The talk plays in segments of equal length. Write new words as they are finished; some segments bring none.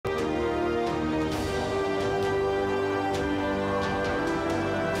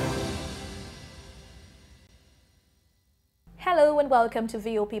Hello and welcome to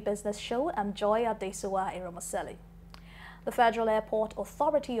VOP Business Show. I'm Joy Adesuwa Iromoseli. The Federal Airport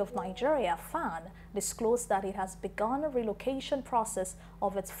Authority of Nigeria, Faan, disclosed that it has begun a relocation process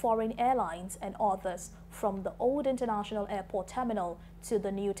of its foreign airlines and others from the old international airport terminal to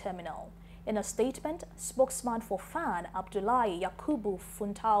the new terminal. In a statement, spokesman for Faan, Abdullahi Yakubu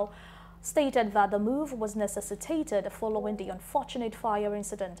Funtau, stated that the move was necessitated following the unfortunate fire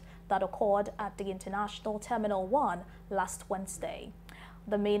incident that occurred at the International Terminal 1 last Wednesday.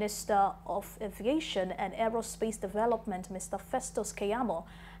 The Minister of Aviation and Aerospace Development, Mr. Festus Keyamo,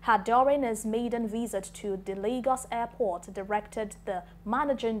 had during his maiden visit to the Lagos airport directed the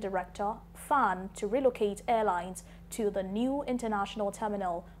Managing Director, Faan, to relocate airlines to the new international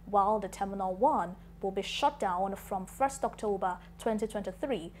terminal, while the Terminal 1 will be shut down from 1st October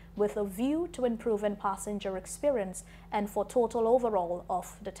 2023 with a view to improving passenger experience and for total overhaul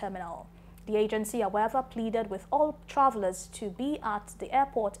of the terminal. The agency, however, pleaded with all travelers to be at the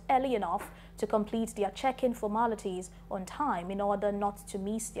airport early enough to complete their check-in formalities on time in order not to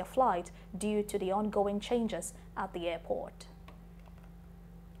miss their flight due to the ongoing changes at the airport.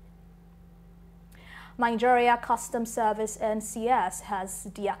 Nigeria Customs Service (NCS) has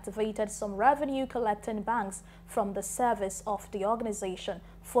deactivated some revenue-collecting banks from the service of the organization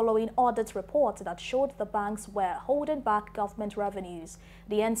following audit reports that showed the banks were holding back government revenues.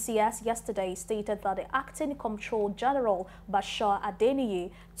 The NCS yesterday stated that the Acting Comptroller General Bashir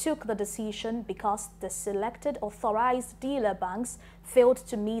Adeniyi took the decision because the selected authorized dealer banks failed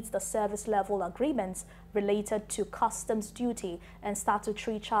to meet the service level agreements related to customs duty and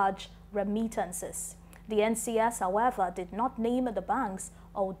statutory charge remittances. The NCS, however, did not name the banks,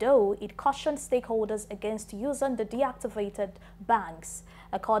 although it cautioned stakeholders against using the deactivated banks.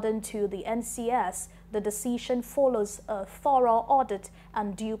 According to the NCS, the decision follows a thorough audit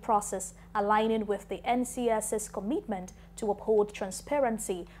and due process, aligning with the NCS's commitment to uphold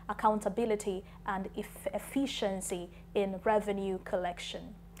transparency, accountability, and efficiency in revenue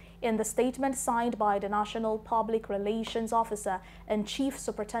collection. In the statement signed by the National Public Relations Officer and Chief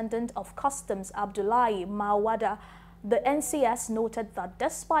Superintendent of Customs, Abdullahi Mawada, the NCS noted that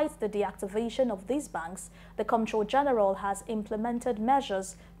despite the deactivation of these banks, the Comptroller General has implemented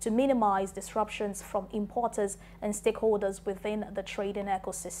measures to minimize disruptions from importers and stakeholders within the trading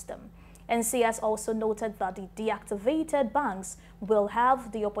ecosystem. NCS also noted that the deactivated banks will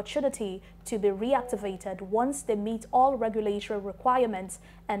have the opportunity to be reactivated once they meet all regulatory requirements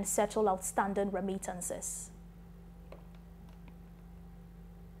and settle outstanding remittances.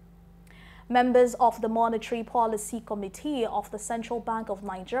 Members of the Monetary Policy Committee of the Central Bank of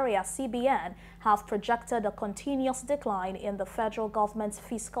Nigeria, CBN, have projected a continuous decline in the federal government's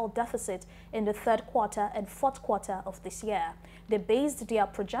fiscal deficit in the third quarter and fourth quarter of this year. They based their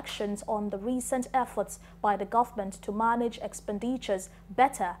projections on the recent efforts by the government to manage expenditures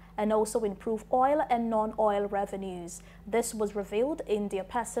better and also improve oil and non-oil revenues. This was revealed in their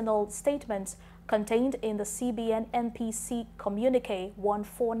personal statements contained in the CBN MPC Communique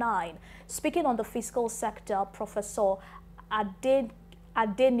 149. Speaking on the fiscal sector, Professor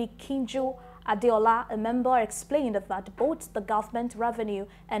Adenikinju Adeola, a member, explained that both the government revenue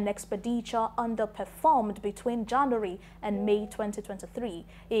and expenditure underperformed between January and May 2023.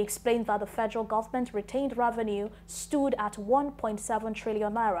 He explained that the federal government retained revenue stood at 1.7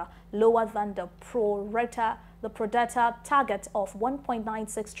 trillion naira, lower than the pro rata target of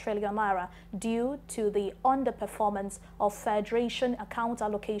 1.96 trillion naira due to the underperformance of Federation Account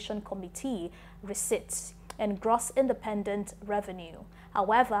Allocation Committee receipts and gross independent revenue.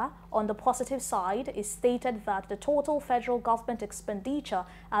 However, on the positive side, it stated that the total federal government expenditure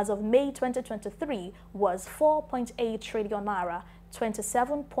as of May 2023 was 4.8 trillion naira,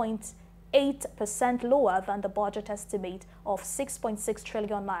 27.8% lower than the budget estimate of 6.6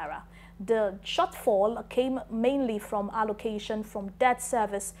 trillion naira. The shortfall came mainly from allocation from debt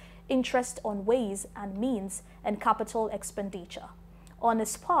service, interest on ways and means, and capital expenditure. On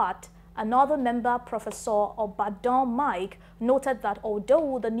his part, another member, Professor Obadan Mike, noted that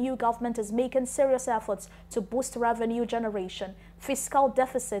although the new government is making serious efforts to boost revenue generation, fiscal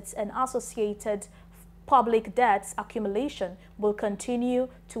deficits and associated public debts accumulation will continue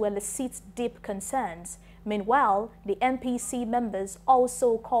to elicit deep concerns. Meanwhile, the MPC members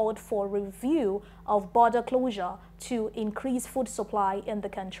also called for review of border closure to increase food supply in the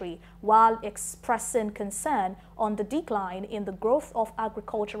country, while expressing concern on the decline in the growth of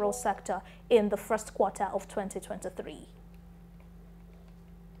agricultural sector in the first quarter of 2023.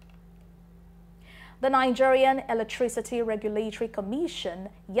 The Nigerian Electricity Regulatory Commission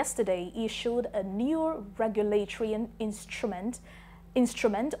yesterday issued a new regulatory instrument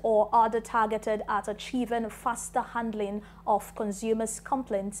instrument or other targeted at achieving faster handling of consumers'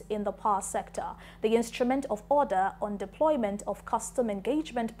 complaints in the power sector. The instrument of order on deployment of custom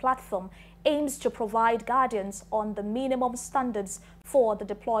engagement platform aims to provide guidance on the minimum standards for the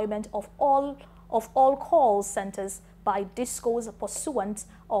deployment of all call centers by DISCOs pursuant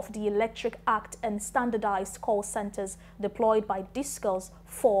of the Electric Act and standardized call centers deployed by DISCOs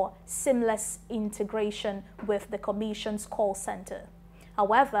for seamless integration with the Commission's call center.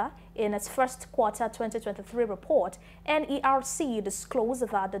 However, in its first quarter 2023 report, NERC disclosed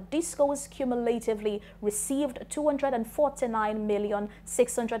that the DISCOs cumulatively received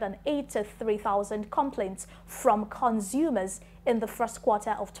 249,683,000 complaints from consumers in the first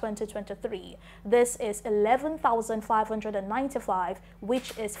quarter of 2023. This is 11,595,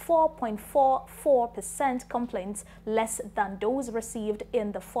 which is 4.44% complaints less than those received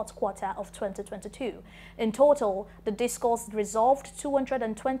in the fourth quarter of 2022. In total, the DISCOs resolved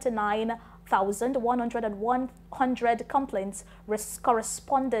 229,100 complaints,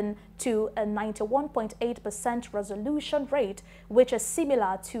 corresponding to a 91.8% resolution rate, which is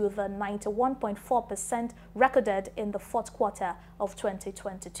similar to the 91.4% recorded in the fourth quarter of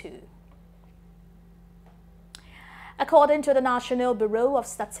 2022. According to the National Bureau of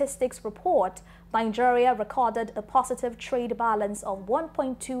Statistics report, Nigeria recorded a positive trade balance of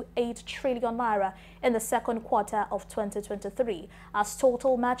 1.28 trillion naira in the second quarter of 2023, as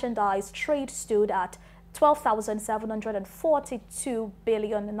total merchandise trade stood at 12,742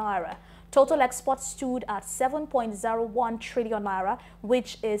 billion naira. Total exports stood at 7.01 trillion naira,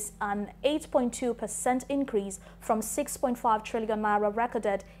 which is an 8.2% increase from 6.5 trillion naira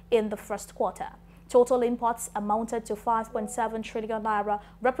recorded in the first quarter. Total imports amounted to 5.7 trillion naira,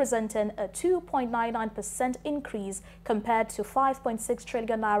 representing a 2.99% increase compared to 5.6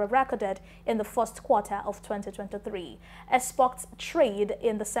 trillion naira recorded in the first quarter of 2023. Export trade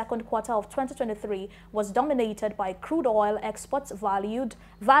in the second quarter of 2023 was dominated by crude oil exports valued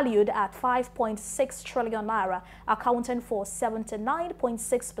at 5.6 trillion naira, accounting for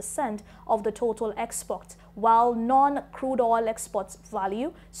 79.6% of the total exports, while non-crude oil exports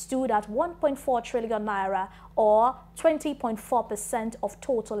value stood at 1.4 trillion naira, or 20.4% of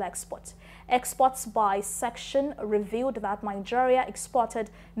total exports. Exports by section revealed that Nigeria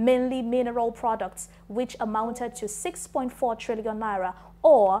exported mainly mineral products, which amounted to 6.4 trillion naira,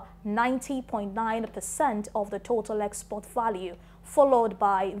 or 90.9% of the total export value, followed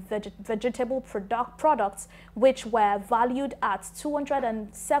by vegetable products, which were valued at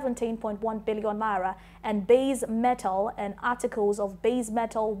 217.1 billion naira, and base metal and articles of base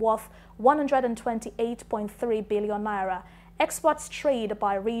metal worth 128.3 billion naira. Exports trade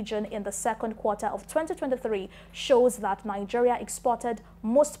by region in the second quarter of 2023 shows that Nigeria exported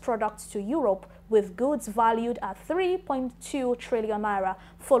most products to Europe, with goods valued at 3.2 trillion naira,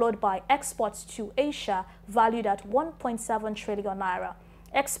 followed by exports to Asia valued at 1.7 trillion naira.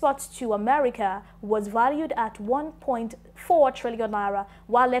 Exports to America was valued at 1.4 trillion naira,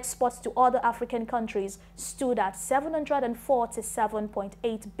 while exports to other African countries stood at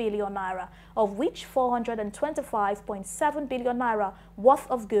 747.8 billion naira, of which 425.7 billion naira worth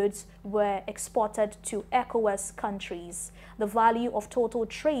of goods were exported to ECOWAS countries. The value of total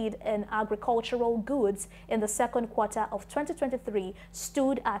trade in agricultural goods in the second quarter of 2023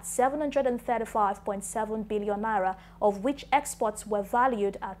 stood at 735.7 billion naira, of which exports were valued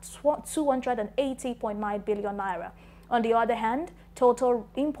at 280.9 billion naira. On the other hand, total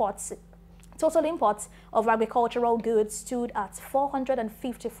imports of agricultural goods stood at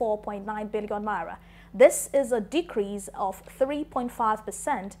 454.9 billion naira. This is a decrease of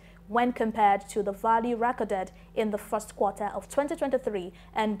 3.5% when compared to the value recorded in the first quarter of 2023,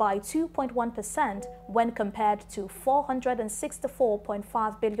 and by 2.1% when compared to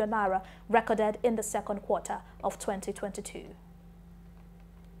 464.5 billion naira recorded in the second quarter of 2022.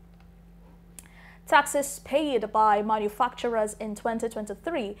 Taxes paid by manufacturers in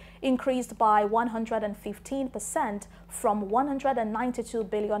 2023 increased by 115% from 192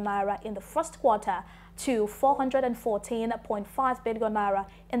 billion naira in the first quarter to 414.5 billion naira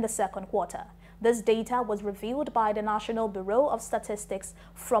in the second quarter. This data was revealed by the National Bureau of Statistics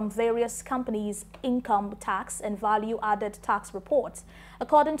from various companies' income tax and value-added tax reports.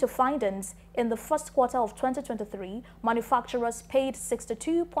 According to findings, in the first quarter of 2023, manufacturers paid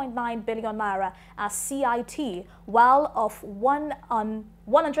 62.9 billion naira as CIT, while of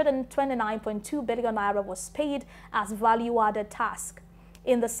 129.2 billion naira was paid as value-added tax.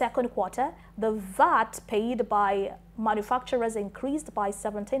 In the second quarter, the VAT paid by manufacturers increased by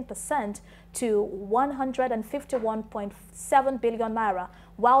 17% to 151.7 billion naira,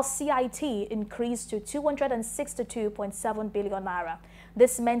 while CIT increased to 262.7 billion naira.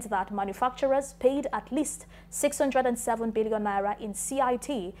 This meant that manufacturers paid at least 607 billion naira in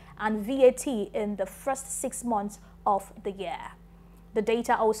CIT and VAT in the first 6 months of the year. The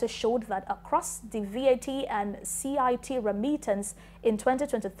data also showed that across the VAT and CIT remittance in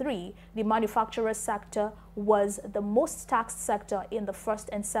 2023, the manufacturer sector was the most taxed sector in the first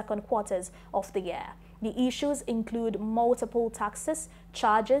and second quarters of the year. The issues include multiple taxes,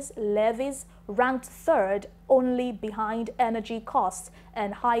 charges, levies, ranked third only behind energy costs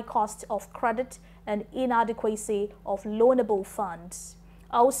and high cost of credit and inadequacy of loanable funds.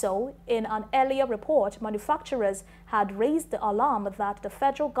 Also, in an earlier report, manufacturers had raised the alarm that the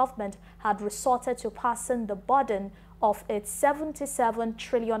federal government had resorted to passing the burden of its 77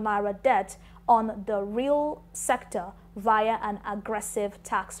 trillion naira debt on the real sector via an aggressive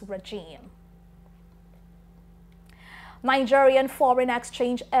tax regime. Nigerian foreign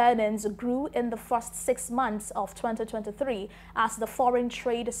exchange earnings grew in the first 6 months of 2023 as the foreign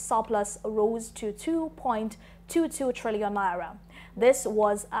trade surplus rose to 2.22 trillion naira. This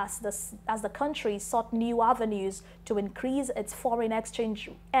was as the country sought new avenues to increase its foreign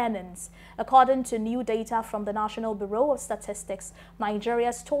exchange earnings. According to new data from the National Bureau of Statistics,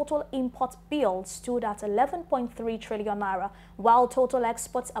 Nigeria's total import bill stood at 11.3 trillion naira, while total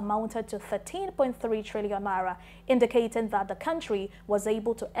exports amounted to 13.3 trillion naira, indicating that the country was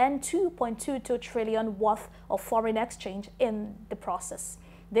able to earn 2.22 trillion worth of foreign exchange in the process.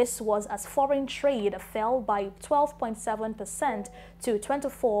 This was as foreign trade fell by 12.7% to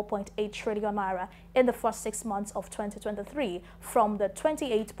 24.8 trillion naira in the first 6 months of 2023 from the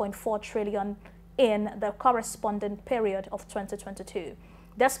 28.4 trillion in the corresponding period of 2022.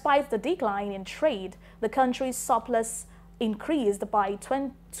 Despite the decline in trade, the country's surplus increased by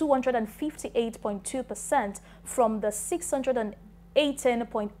 258.2% from the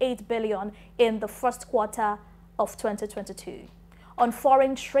 618.8 billion in the first quarter of 2022. On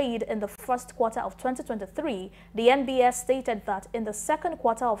foreign trade in the first quarter of 2023, the NBS stated that in the second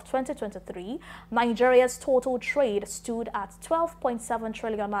quarter of 2023, Nigeria's total trade stood at 12.7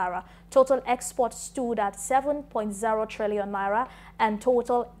 trillion naira, total exports stood at 7.0 trillion naira, and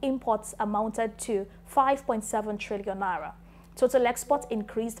total imports amounted to 5.7 trillion naira. Total exports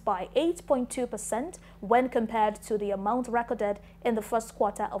increased by 8.2% when compared to the amount recorded in the first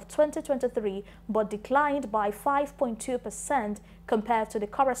quarter of 2023, but declined by 5.2% compared to the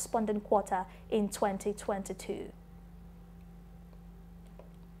corresponding quarter in 2022.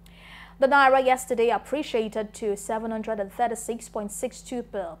 The naira yesterday appreciated to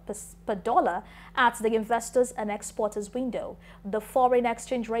 736.62 per dollar at the investors and exporters window. The foreign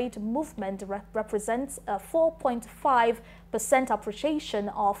exchange rate movement represents a 4.5% appreciation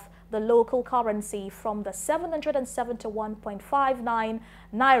of the local currency from the 771.59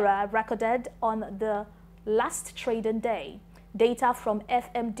 naira recorded on the last trading day. Data from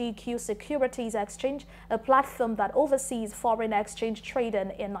FMDQ Securities Exchange, a platform that oversees foreign exchange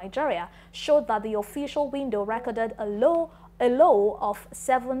trading in Nigeria, showed that the official window recorded a low of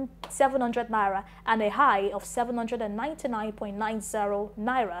 700 naira and a high of 799.90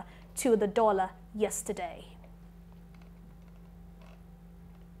 naira to the dollar yesterday.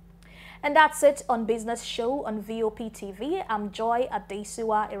 And that's it on Business Show on VOP TV. I'm Joy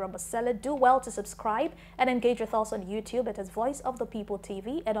Adesua Irabasele. Do well to subscribe and engage with us on YouTube. It is Voice of the People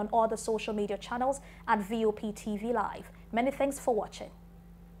TV and on all the social media channels at VOP TV Live. Many thanks for watching.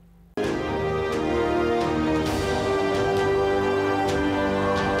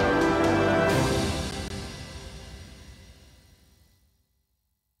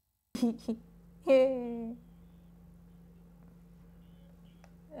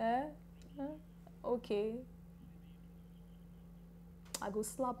 Okay. I go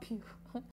slap you.